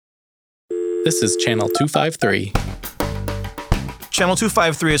This is Channel 253. Channel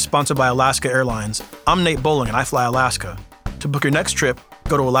 253 is sponsored by Alaska Airlines. I'm Nate Bowling and I fly Alaska. To book your next trip,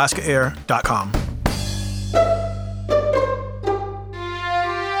 go to alaskaair.com.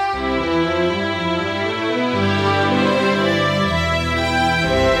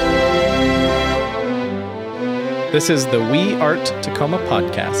 This is the We Art Tacoma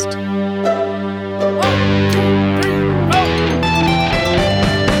podcast.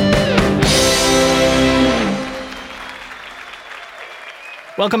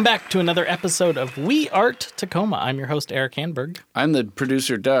 Welcome back to another episode of We Art Tacoma. I'm your host, Eric Hanberg. I'm the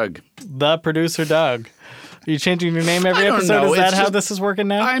producer, Doug. The producer, Doug. Are you changing your name every episode? Is that how this is working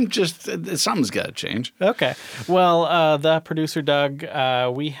now? I'm just, something's got to change. Okay. Well, the producer, Doug,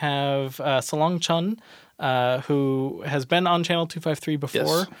 we have Salong Chun, who has been on Channel 253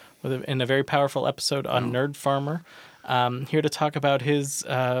 before in a very powerful episode on Nerd Farmer. Here to talk about his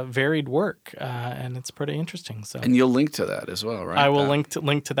varied work, and it's pretty interesting. So, and you'll link to that as well, right? I will link to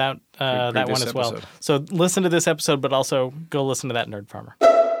that that one as well. So listen to this episode, but also go listen to that Nerd Farmer.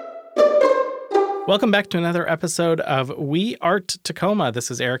 Welcome back to another episode of We Art Tacoma. This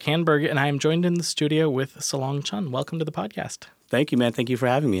is Eric Hanberg, and I am joined in the studio with Salong Chun. Welcome to the podcast. Thank you, man. Thank you for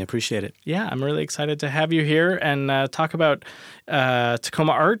having me. I appreciate it. Yeah, I'm really excited to have you here and talk about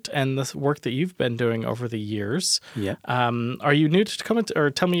Tacoma art and the work that you've been doing over the years. Yeah. Are you new to Tacoma,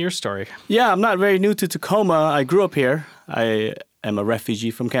 or tell me your story? Yeah, I'm not very new to Tacoma. I grew up here. I am a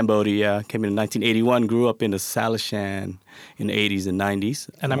refugee from Cambodia. Came in 1981. Grew up in the Salishan in the 80s and 90s.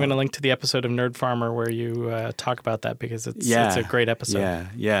 And I'm going to link to the episode of Nerd Farmer where you talk about that because it's a great episode.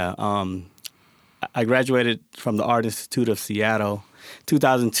 Yeah. I graduated from the Art Institute of Seattle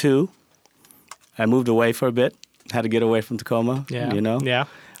 2002. I moved away for a bit. Had to get away from Tacoma, you know? Yeah.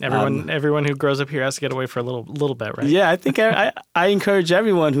 Everyone who grows up here has to get away for a little bit, right? Yeah, I think I encourage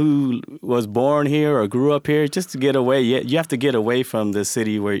everyone who was born here or grew up here just to get away. You have to get away from the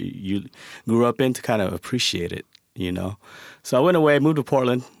city where you grew up in to kind of appreciate it, you know? So I went away, moved to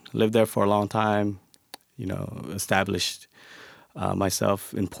Portland, lived there for a long time, you know, established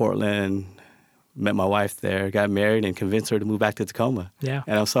myself in Portland, met my wife there, got married, and convinced her to move back to Tacoma. Yeah.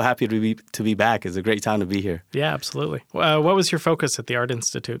 And I'm so happy to be back. It's a great time to be here. Yeah, absolutely. What was your focus at the Art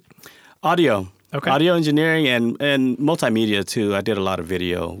Institute? Audio. Okay. Audio engineering and multimedia, too. I did a lot of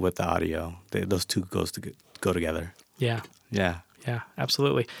video with the audio. Those two go together. Yeah. Yeah. Yeah,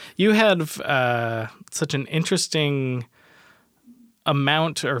 absolutely. You had such an interesting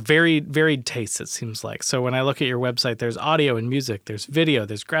amount or varied tastes, it seems like. So when I look at your website, there's audio and music, there's video,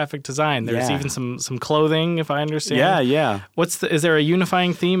 there's graphic design, there's even some clothing, if I understand. Yeah. Is there a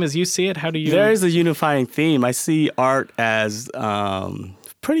unifying theme as you see it? How do you... There is a unifying theme. I see art as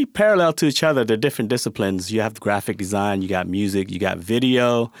pretty parallel to each other. They're different disciplines. You have graphic design, you got music, you got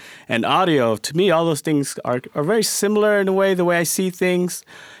video, and audio. To me, all those things are very similar in the way I see things.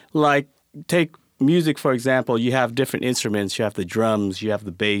 Like, take music, for example, you have different instruments. You have the drums, you have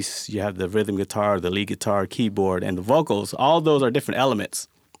the bass, you have the rhythm guitar, the lead guitar, keyboard, and the vocals. All those are different elements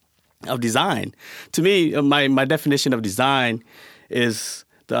of design. To me, my definition of design is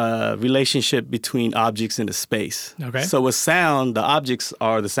the relationship between objects in the space. Okay. So with sound, the objects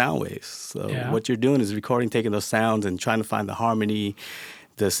are the sound waves. So what you're doing is recording, taking those sounds and trying to find the harmony,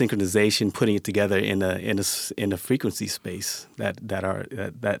 the synchronization, putting it together in a frequency space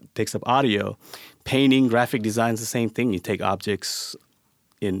that takes up audio. Painting, graphic design is the same thing. You take objects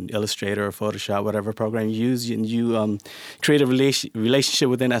in Illustrator or Photoshop, whatever program you use, and you create a relationship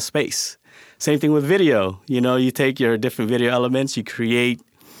within that space. Same thing with video. You know, you take your different video elements, you create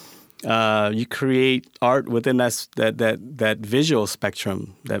art within that visual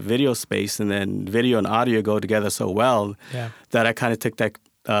spectrum, that video space, and then video and audio go together so well that I kind of took that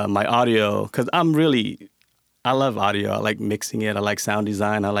my audio, because I love audio. I like mixing it. I like sound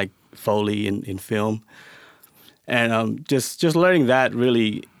design. I like Foley in film. And just learning that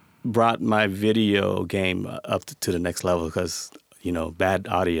really brought my video game up to the next level because, you know, bad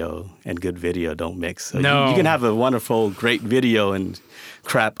audio and good video don't mix. So no. You can have a wonderful, great video and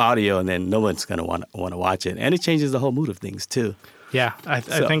crap audio, and then no one's going to want to watch it. And it changes the whole mood of things, too. Yeah, I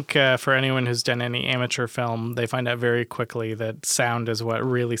think for anyone who's done any amateur film, they find out very quickly that sound is what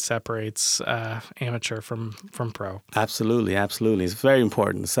really separates amateur from pro. Absolutely. It's very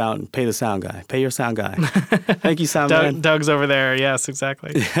important. Sound. Pay the sound guy. Pay your sound guy. Thank you, sound man. Doug's over there. Yes,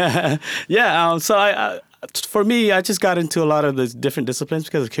 exactly. Yeah. So for me, I just got into a lot of the different disciplines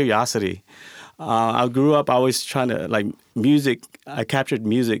because of curiosity. I grew up always trying to, like, music. I captured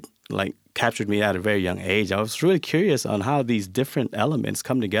music, captured me at a very young age. I was really curious on how these different elements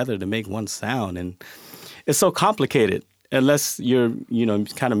come together to make one sound. And it's so complicated. unless you're,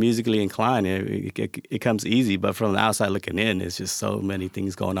 kind of musically inclined, it comes easy. But from the outside looking in, it's just so many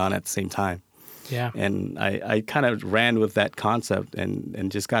things going on at the same time. Yeah. And I kind of ran with that concept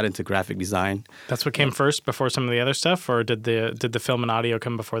and just got into graphic design. That's what came first before some of the other stuff, or did the film and audio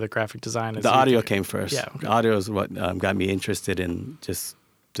come before the graphic design? The audio came first. Yeah. Okay. The audio is what got me interested in just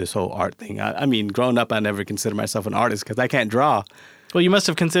this whole art thing. I mean, growing up, I never considered myself an artist because I can't draw. Well, you must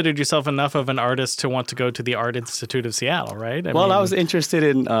have considered yourself enough of an artist to want to go to the Art Institute of Seattle, right? I was interested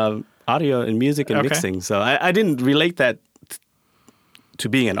in audio and music and mixing, so I didn't relate that to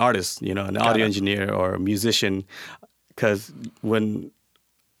being an artist, an audio engineer or a musician, because when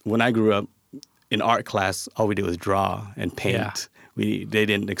I grew up in art class, all we did was draw and paint. Yeah. They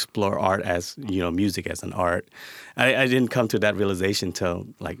didn't explore art as music as an art. I didn't come to that realization till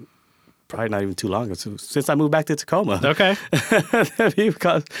probably not even too long ago, since I moved back to Tacoma. Okay.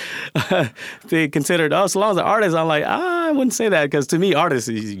 Because they considered, so long as an artist, I'm like, I wouldn't say that, because to me, artists,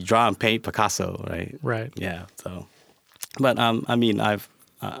 you draw and paint, Picasso, right? Right. Yeah. So, but I mean, I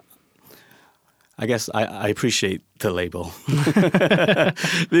guess I appreciate the label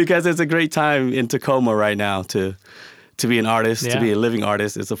because it's a great time in Tacoma right now to be an artist, to be a living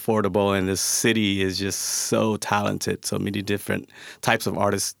artist. It's affordable, and this city is just so talented. So many different types of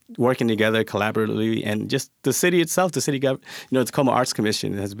artists working together collaboratively, and just the city itself, the city government, Tacoma Arts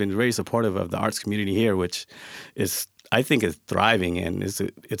Commission has been very supportive of the arts community here, which I think is thriving, and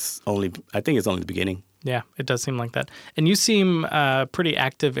it's only the beginning. Yeah, it does seem like that. And you seem pretty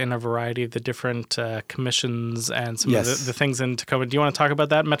active in a variety of the different commissions and some of the things in Tacoma. Do you want to talk about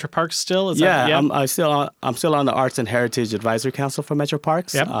that? Metro Parks still? I'm still on the Arts and Heritage Advisory Council for Metro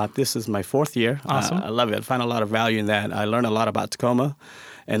Parks. Yep. This is my 4th year. Awesome. I love it. I find a lot of value in that. I learn a lot about Tacoma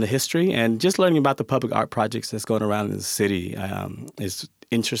and the history, and just learning about the public art projects that's going around in the city is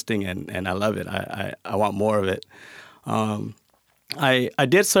interesting, and I love it. I want more of it. I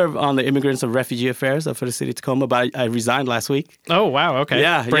did serve on the Immigrants and Refugee Affairs for the city of Tacoma, but I resigned last week. Oh, wow. Okay.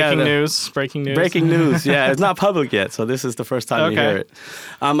 Yeah. Breaking news. Breaking news. Yeah. It's not public yet, so this is the first time you hear it.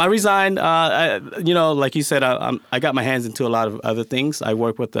 I resigned. Like you said, I got my hands into a lot of other things. I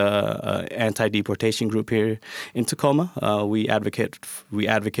work with the anti-deportation group here in Tacoma. We advocate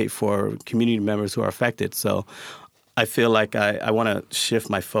for community members who are affected. So I feel like I want to shift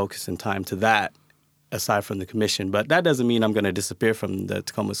my focus and time to that, aside from the commission. But that doesn't mean I'm going to disappear from the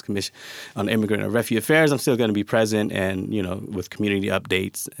Tacoma's Commission on Immigrant and Refugee Affairs. I'm still going to be present and, with community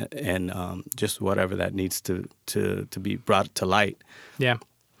updates and just whatever that needs to be brought to light. Yeah.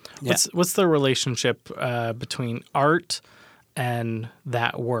 What's the relationship between art and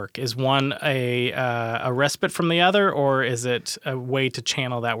that work? Is one a respite from the other, or is it a way to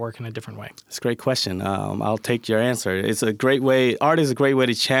channel that work in a different way? It's a great question. I'll take your answer. It's a great way. Art is a great way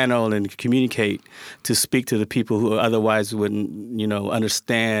to channel and communicate, to speak to the people who otherwise wouldn't,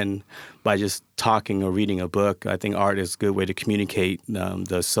 understand by just talking or reading a book. I think art is a good way to communicate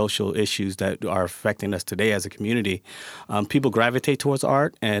the social issues that are affecting us today as a community. People gravitate towards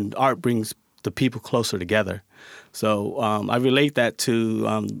art, and art brings the people closer together. So I relate that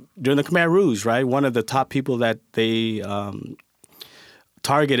to during the Khmer Rouge, right? One of the top people that they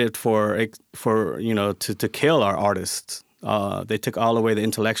targeted to kill our artists. They took all away the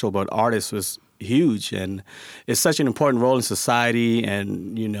intellectual, but artists was huge, and it's such an important role in society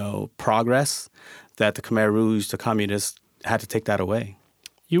and progress that the Khmer Rouge, the communists, had to take that away.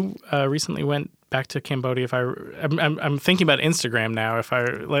 You recently went back to Cambodia. I'm thinking about Instagram now.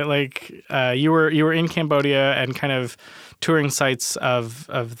 You were in Cambodia and kind of touring sites of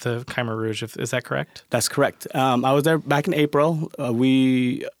the Khmer Rouge. Is that correct? That's correct. I was there back in April.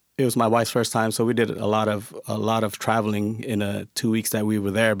 It was my wife's first time, so we did a lot of traveling in the 2 weeks that we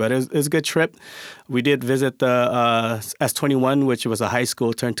were there. But it was a good trip. We did visit the S21, which was a high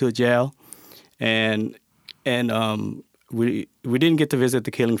school turned to a jail, and we didn't get to visit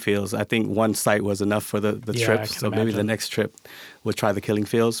the killing fields. I think one site was enough for the trip. So imagine. Maybe the next trip we'll try the killing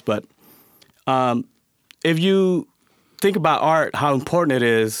fields. But if you think about art, how important it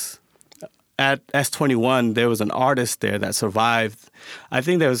is, at S21, there was an artist there that survived. I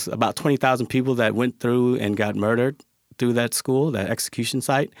think there was about 20,000 people that went through and got murdered through that school, that execution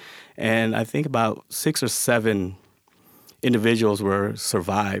site. And I think about 6 or 7 individuals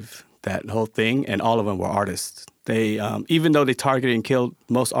survived that whole thing, and all of them were artists. They, even though they targeted and killed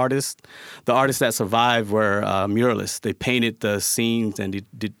most artists, the artists that survived were muralists. They painted the scenes and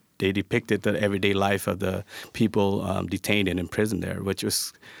they depicted the everyday life of the people detained and imprisoned there, which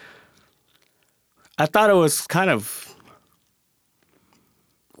was, I thought it was kind of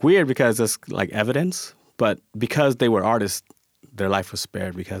weird because it's like evidence, but because they were artists, their life was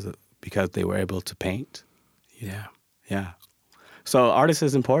spared because they were able to paint. Yeah. Yeah. So artists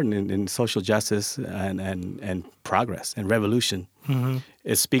is important in social justice and progress and revolution. Mm-hmm.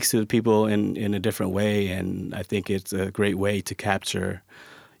 It speaks to the people in a different way, and I think it's a great way to capture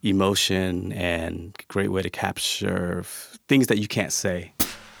emotion and a great way to capture things that you can't say.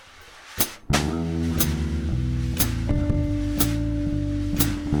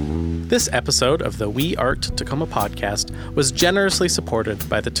 This episode of the We Art Tacoma podcast was generously supported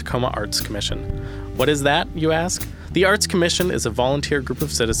by the Tacoma Arts Commission. What is that, you ask? The Arts Commission is a volunteer group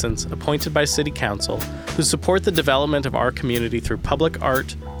of citizens appointed by City Council who support the development of our community through public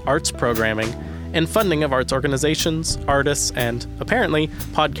art, arts programming, and funding of arts organizations, artists, and, apparently,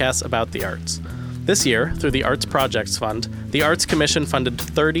 podcasts about the arts. This year, through the Arts Projects Fund, the Arts Commission funded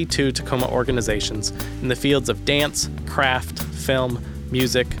 32 Tacoma organizations in the fields of dance, craft, film,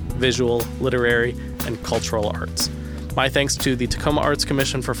 music, visual, literary, and cultural arts. My thanks to the Tacoma Arts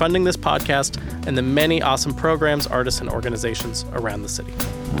Commission for funding this podcast and the many awesome programs, artists, and organizations around the city.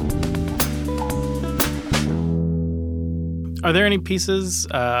 Are there any pieces,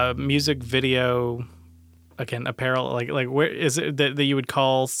 music, video, again, apparel, like where is it that you would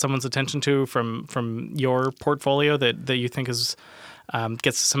call someone's attention to from your portfolio that you think is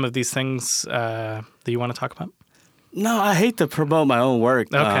gets some of these things that you want to talk about? No, I hate to promote my own work.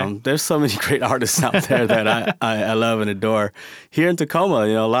 Okay. There's so many great artists out there that I love and adore. Here in Tacoma,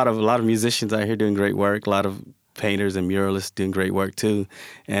 a lot of musicians out here doing great work. A lot of painters and muralists doing great work too,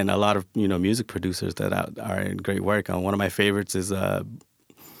 and a lot of music producers that are in great work. One of my favorites is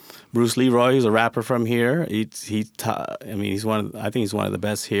Bruce Leroy, who's a rapper from here. He's one of the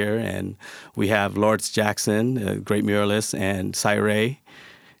best here. And we have Lawrence Jackson, a great muralist, and Cy Ray.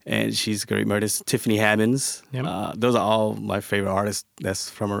 And she's a great muralist. Tiffany Hammonds. Yep. Those are all my favorite artists that's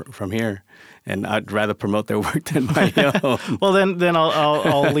from here. And I'd rather promote their work than my own. Well, then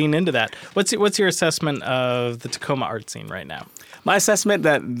I'll lean into that. What's your assessment of the Tacoma art scene right now? My assessment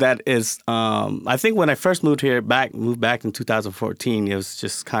that is, I think when I first moved back in 2014, it was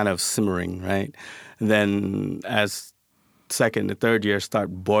just kind of simmering, right? And then as second and third year start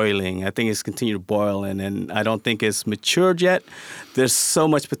boiling, I think it's continued to boil, and I don't think it's matured yet. There's so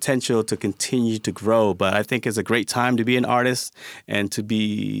much potential to continue to grow, but I think it's a great time to be an artist and to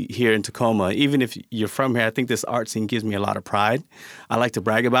be here in Tacoma. Even if you're from here, I think this art scene gives me a lot of pride. I like to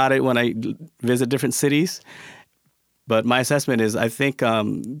brag about it when I visit different cities. But my assessment is I think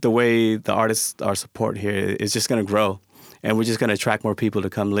the way the artists are supported here is just going to grow, and we're just going to attract more people to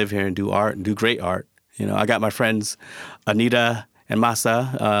come live here and do art and do great art. I got my friends Anita and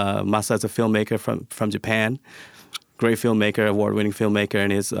Masa. Masa is a filmmaker from Japan, great filmmaker, award-winning filmmaker,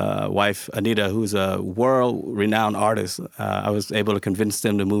 and his wife Anita, who's a world-renowned artist. I was able to convince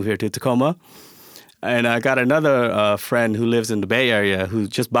them to move here to Tacoma. And I got another friend who lives in the Bay Area who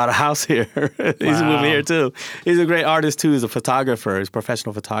just bought a house here. He's moving here too. He's a great artist too. He's a photographer. He's a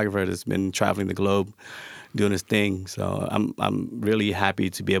professional photographer that's been traveling the globe doing his thing. So I'm really happy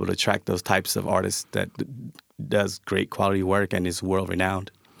to be able to attract those types of artists that does great quality work and is world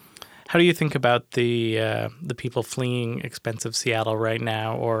renowned. How do you think about the people fleeing expensive Seattle right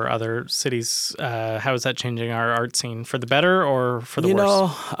now or other cities? How is that changing our art scene for the better or for the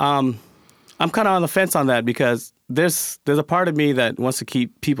worse? I'm kind of on the fence on that because there's a part of me that wants to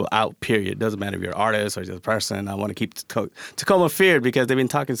keep people out, period. Doesn't matter if you're an artist or just a person. I want to keep Tacoma feared because they've been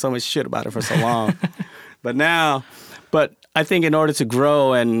talking so much shit about it for so long. But I think in order to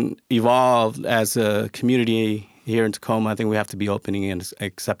grow and evolve as a community here in Tacoma, I think we have to be opening and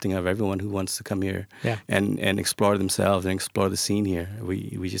accepting of everyone who wants to come here and explore themselves and explore the scene here.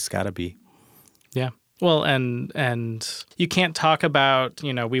 We just got to be. Yeah. Well, and you can't talk about,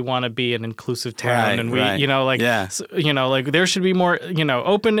 we want to be an inclusive town there should be more,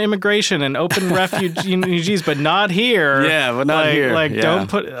 open immigration and open refugees, but not here. Yeah, but not here. Don't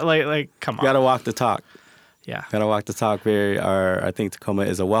put, come on. Got to walk the talk. Yeah. Got to walk the talk. I think Tacoma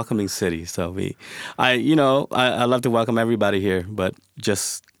is a welcoming city. So I love to welcome everybody here, but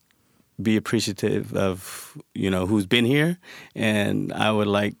just be appreciative of, who's been here. And I would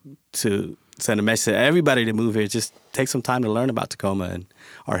like to send a message to everybody to move here. Just take some time to learn about Tacoma and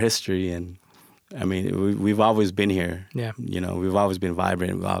our history. And I mean, we've always been here. Yeah. We've always been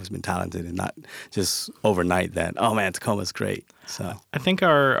vibrant. We've always been talented, and not just overnight that, oh man, Tacoma's great. So I think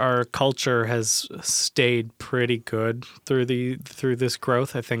our culture has stayed pretty good through this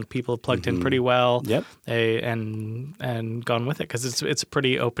growth. I think people have plugged in pretty well. Yep. And gone with it because it's a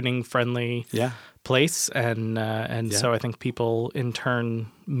pretty opening, friendly place, and so I think people in turn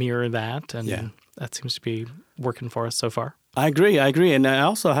mirror that, and that seems to be working for us so far. I agree, and I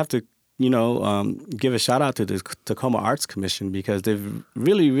also have to give a shout out to the Tacoma Arts Commission because they've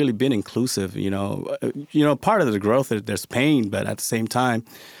really, really been inclusive. Part of the growth, there's pain, but at the same time,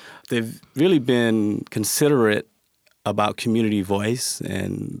 they've really been considerate about community voice,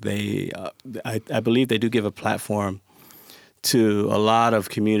 and I believe they do give a platform to a lot of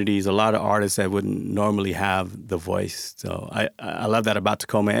communities, a lot of artists that wouldn't normally have the voice. So I love that about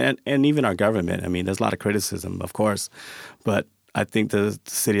Tacoma and even our government. I mean, there's a lot of criticism, of course, but I think the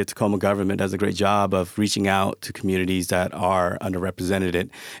city of Tacoma government does a great job of reaching out to communities that are underrepresented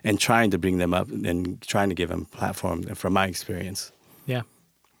and trying to bring them up and trying to give them a platform, from my experience. Yeah.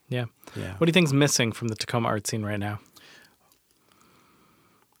 What do you think's missing from the Tacoma art scene right now?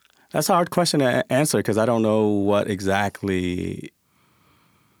 That's a hard question to answer because I don't know what exactly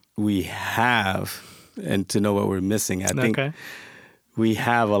we have and to know what we're missing. I think we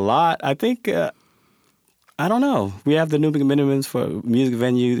have a lot. I think, I don't know. We have the New Minimums for music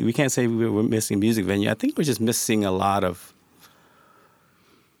venue. We can't say we're missing music venue. I think we're just missing a lot of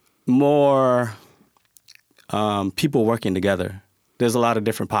more people working together. There's a lot of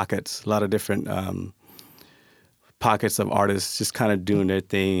different pockets, a lot of different pockets of artists just kind of doing their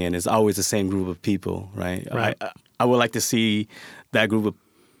thing, and it's always the same group of people, right? I would like to see that group of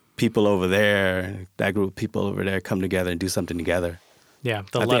people over there, come together and do something together. Yeah,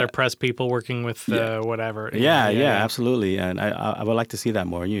 the letterpress people working with whatever. Yeah, absolutely. And I would like to see that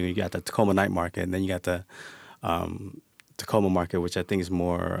more. You got the Tacoma Night Market, and then you got the Tacoma Market, which I think is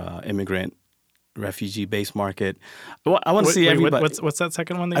more immigrant, refugee-based market. Well, I want to see everybody. What's that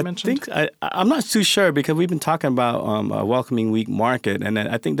second one that you mentioned? I'm not too sure because we've been talking about a Welcoming Week market, and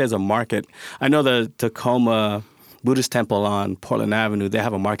I think there's a market. I know the Tacoma Buddhist Temple on Portland Avenue, they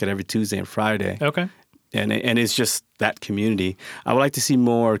have a market every Tuesday and Friday. Okay. And it's just that community. I would like to see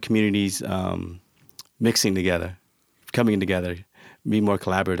more communities mixing together, coming together, be more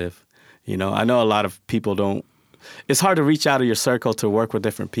collaborative. I know a lot of people don't. It's hard to reach out of your circle to work with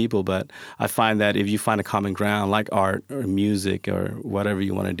different people, but I find that if you find a common ground like art or music or whatever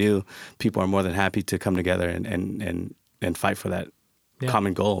you want to do, people are more than happy to come together and fight for that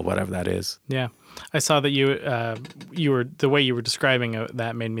common goal, whatever that is. Yeah. I saw that you were the way you were describing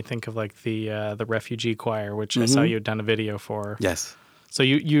that made me think of like the refugee choir, which I saw you had done a video for. Yes. So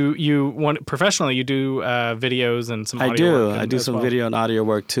you want professionally you do videos and some audio work. I do some video and audio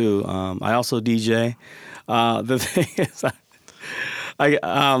work too. I also DJ. The thing is,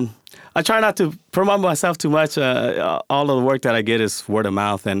 I try not to promote myself too much. All of the work that I get is word of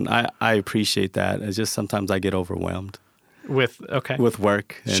mouth, and I appreciate that. It's just sometimes I get overwhelmed with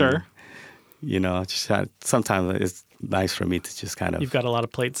work. And, sure. Sometimes it's nice for me to just kind of. You've got a lot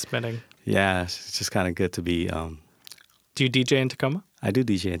of plates spinning. Yeah, it's just kind of good to be. Do you DJ in Tacoma? I do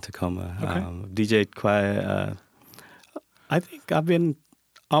DJ in Tacoma. Okay. DJ quite. I think I've been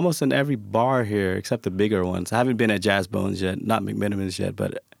almost in every bar here except the bigger ones. I haven't been at Jazz Bones yet, not McMinimans yet,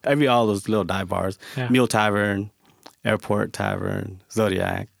 but all those little dive bars. Yeah. Mule Tavern, Airport Tavern,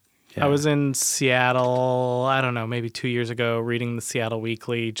 Zodiac. Yeah. I was in Seattle, I don't know, maybe 2 years ago, reading the Seattle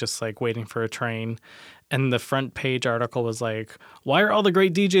Weekly, just like waiting for a train. And the front page article was like, why are all the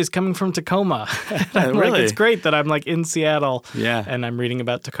great DJs coming from Tacoma? I'm really? Like, it's great that I'm like in Seattle and I'm reading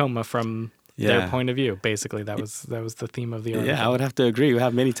about Tacoma from their point of view. Basically, that was the theme of the article. Yeah, I would have to agree. We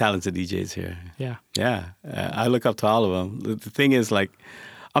have many talented DJs here. Yeah. Yeah. I look up to all of them. The thing is, like,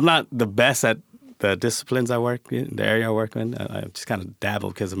 I'm not the best at the disciplines I work in, the area I work in. I just kind of dabble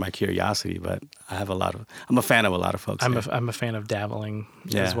because of my curiosity, but I'm a fan of a lot of folks. I'm a fan of dabbling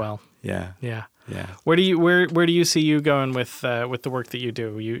as well. Yeah. Yeah. Yeah. Where do you see you going with the work that you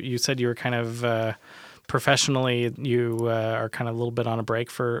do? You said you were kind of professionally you are kind of a little bit on a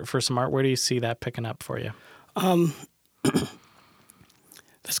break for some art. Where do you see that picking up for you?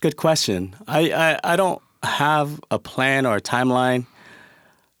 That's a good question. I don't have a plan or a timeline.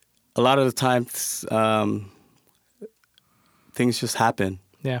 A lot of the times, things just happen.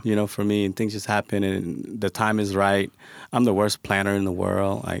 Yeah. For me, and things just happen, and the time is right. I'm the worst planner in the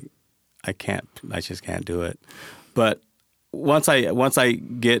world. I just can't do it. But once I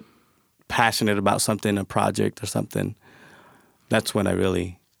get passionate about something, a project or something, that's when I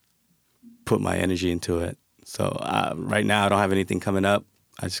really put my energy into it. So right now, I don't have anything coming up.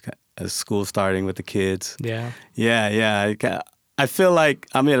 I just got school starting with the kids. Yeah. Yeah. I feel like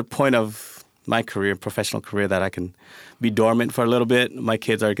I'm at a point of my career, professional career, that I can be dormant for a little bit. My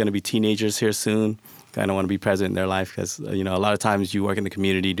kids are going to be teenagers here soon. I don't want to be present in their life because, a lot of times you work in the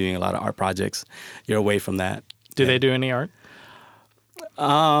community doing a lot of art projects. You're away from that. Do they do any art?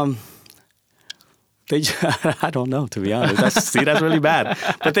 I don't know, to be honest. That's really bad.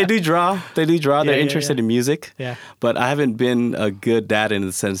 But they do draw. They're interested in music. Yeah. But I haven't been a good dad in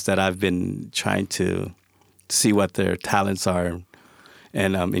the sense that I've been trying to see what their talents are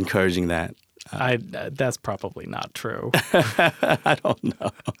and encouraging that. That's probably not true. I don't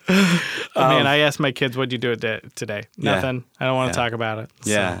know. I asked my kids, "What'd you do today?" Nothing. Yeah. I don't want to talk about it.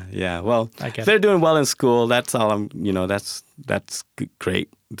 So. Yeah. Well, I get they're it. doing well in school. That's all that's great.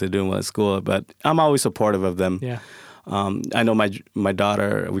 They're doing well in school, but I'm always supportive of them. Yeah. I know my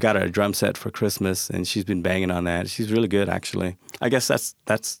daughter. We got her a drum set for Christmas, and she's been banging on that. She's really good, actually. I guess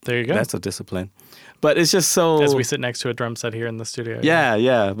that's There you go. That's a discipline. But it's just so. As we sit next to a drum set here in the studio.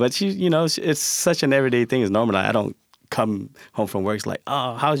 Yeah. But it's such an everyday thing. It's normal. I don't come home from work. It's like,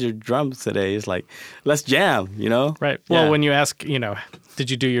 oh, how's your drums today? It's like, let's jam. Right. Well, Yeah. when you ask,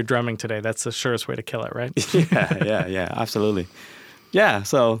 did you do your drumming today? That's the surest way to kill it, right? Yeah. Absolutely. Yeah.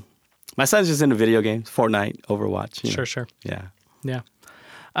 So my son's just into video games, Fortnite, Overwatch. Sure. Yeah. Yeah.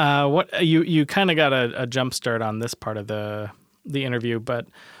 What you kind of got a jump start on this part of the interview, but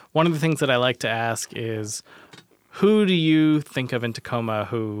one of the things that I like to ask is, who do you think of in Tacoma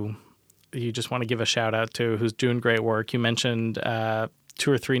who you just want to give a shout out to, who's doing great work? You mentioned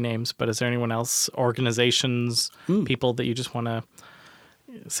 2 or 3 names, but is there anyone else, organizations, people that you just want to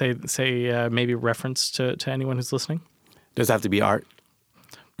say maybe reference to anyone who's listening? Does it have to be art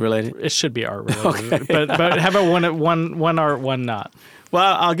related? It should be art related, but how about one art, one not?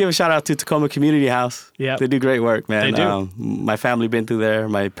 Well, I'll give a shout out to Tacoma Community House. Yeah, they do great work, man. They do. My family been through there.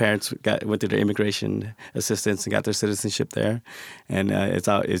 My parents went through their immigration assistance and got their citizenship there, and it's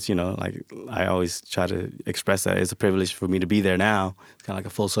like I always try to express that it's a privilege for me to be there now. It's kind of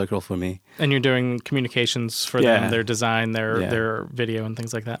like a full circle for me. And you're doing communications for them, their design, their video, and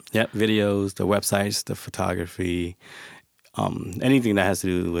things like that. Yeah, videos, the websites, the photography. Anything that has to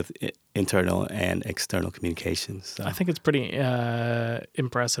do with internal and external communications. So. I think it's pretty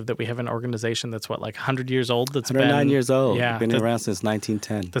impressive that we have an organization that's 100 years old. That's 109 years old. Yeah, been around since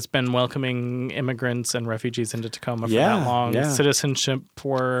 1910. That's been welcoming immigrants and refugees into Tacoma for that long. Yeah. Citizenship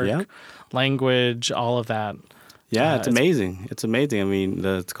work, language, all of that. Yeah, it's amazing. It's amazing. I mean,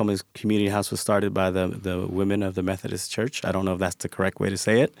 the Tacoma Community House was started by the women of the Methodist Church. I don't know if that's the correct way to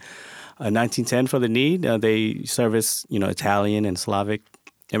say it. 1910 for the need. They service, Italian and Slavic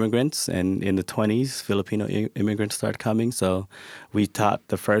immigrants, and in the 20s, Filipino immigrants started coming. So we taught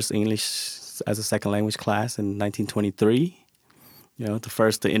the first English as a second language class in 1923. The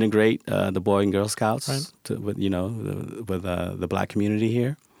first to integrate the Boy and Girl Scouts with the Black community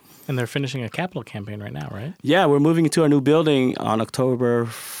here. And they're finishing a capital campaign right now, right? Yeah, we're moving into our new building in October.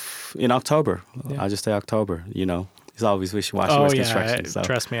 Yeah. I'll just say October. It's always wishy-washy with construction. So.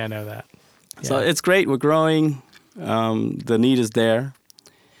 Trust me, I know that. Yeah. So it's great. We're growing. The need is there.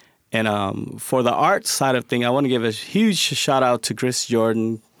 And for the art side of things, I want to give a huge shout out to Chris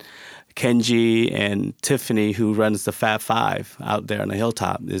Jordan, Kenji, and Tiffany, who runs the Fab Five out there on the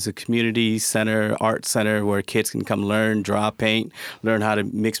hilltop. There's a community center, art center, where kids can come learn, draw, paint, learn how to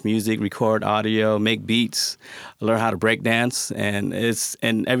mix music, record audio, make beats, learn how to break dance, and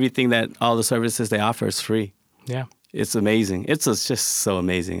everything that all the services they offer is free. Yeah. It's amazing. It's just so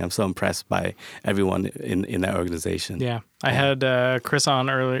amazing. I'm so impressed by everyone in that organization. Yeah, I had Chris on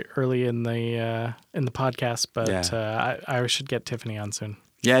early in the podcast, but I should get Tiffany on soon.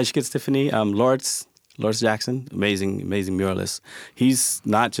 Yeah, you should get Tiffany. Lawrence Jackson, amazing muralist. He's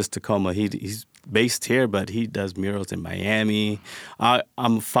not just Tacoma. He's based here, but he does murals in Miami.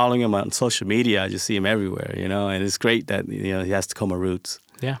 I'm following him on social media. I just see him everywhere, and it's great that he has Tacoma roots.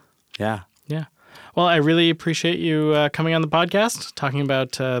 Yeah. Yeah. Yeah. Well, I really appreciate you coming on the podcast, talking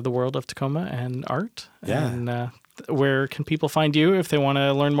about the world of Tacoma and art. Yeah. And where can people find you if they want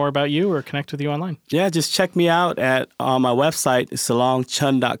to learn more about you or connect with you online? Yeah, just check me out on my website,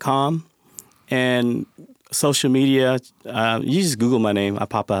 salongchun.com. And social media, you just Google my name. I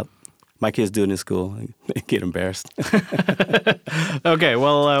pop up. My kids do it in school. Get embarrassed. Okay,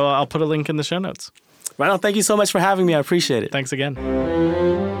 well, I'll put a link in the show notes. Right on. Thank you so much for having me. I appreciate it. Thanks again.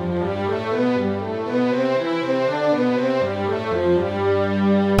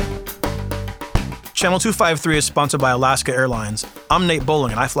 Channel 253 is sponsored by Alaska Airlines. I'm Nate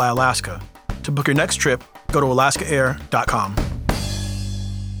Bowling, and I fly Alaska. To book your next trip, go to alaskaair.com.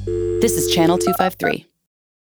 This is Channel 253.